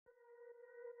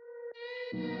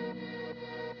Freedom,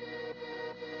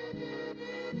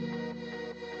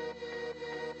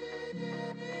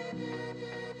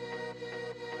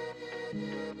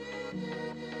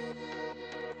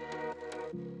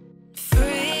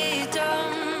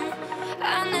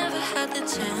 I never had the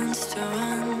chance to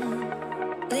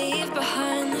run. Leave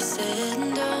behind the said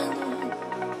and done.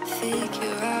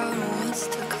 Figure out what's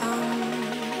to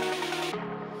come.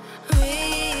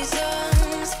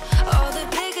 Reasons, all the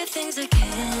bigger things I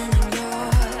can't ignore.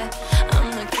 I'm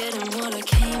not getting what I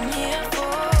came here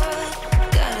for.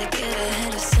 Gotta get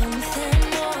ahead of something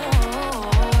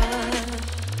more.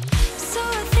 So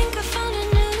I think I found a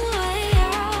new way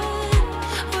out,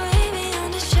 way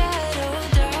beyond a shadow of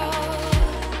doubt.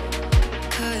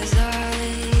 'Cause I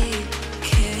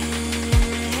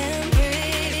can't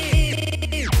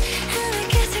breathe, and I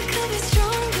guess I could be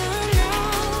stronger now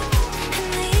and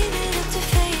leave it up to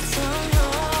fate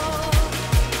somehow.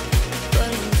 But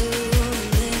I'm doing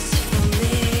this for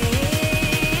me.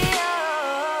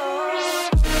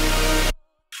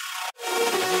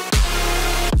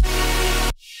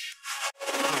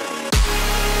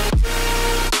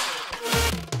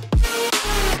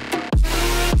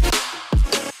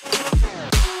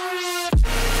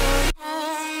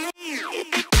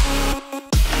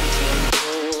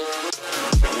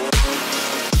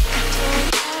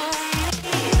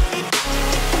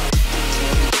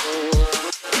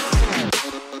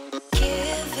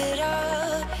 Give it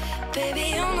up, baby,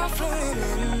 you're not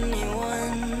fooling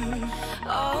anyone.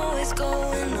 Always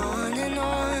going on and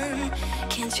on.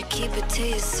 Can't you keep it to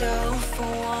yourself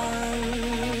for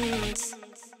once?